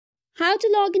How to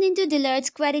log in into Dillard's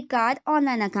credit card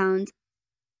online account.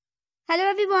 Hello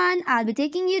everyone, I'll be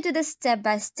taking you to the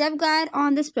step-by-step guide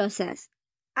on this process.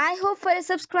 I hope for a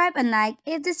subscribe and like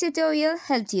if this tutorial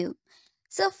helped you.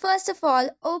 So first of all,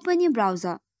 open your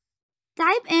browser.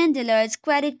 Type in Dillard's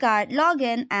credit card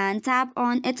login and tap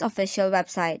on its official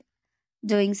website.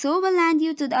 Doing so will land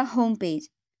you to the home page.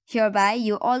 Hereby,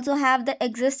 you also have the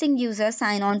existing user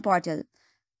sign-on portal.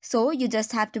 So you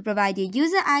just have to provide your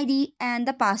user ID and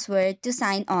the password to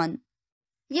sign on.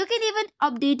 You can even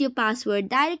update your password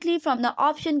directly from the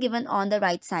option given on the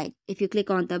right side. If you click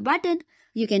on the button,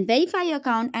 you can verify your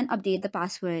account and update the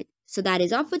password. So that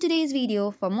is all for today's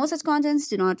video. For more such contents,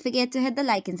 do not forget to hit the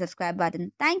like and subscribe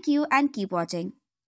button. Thank you and keep watching.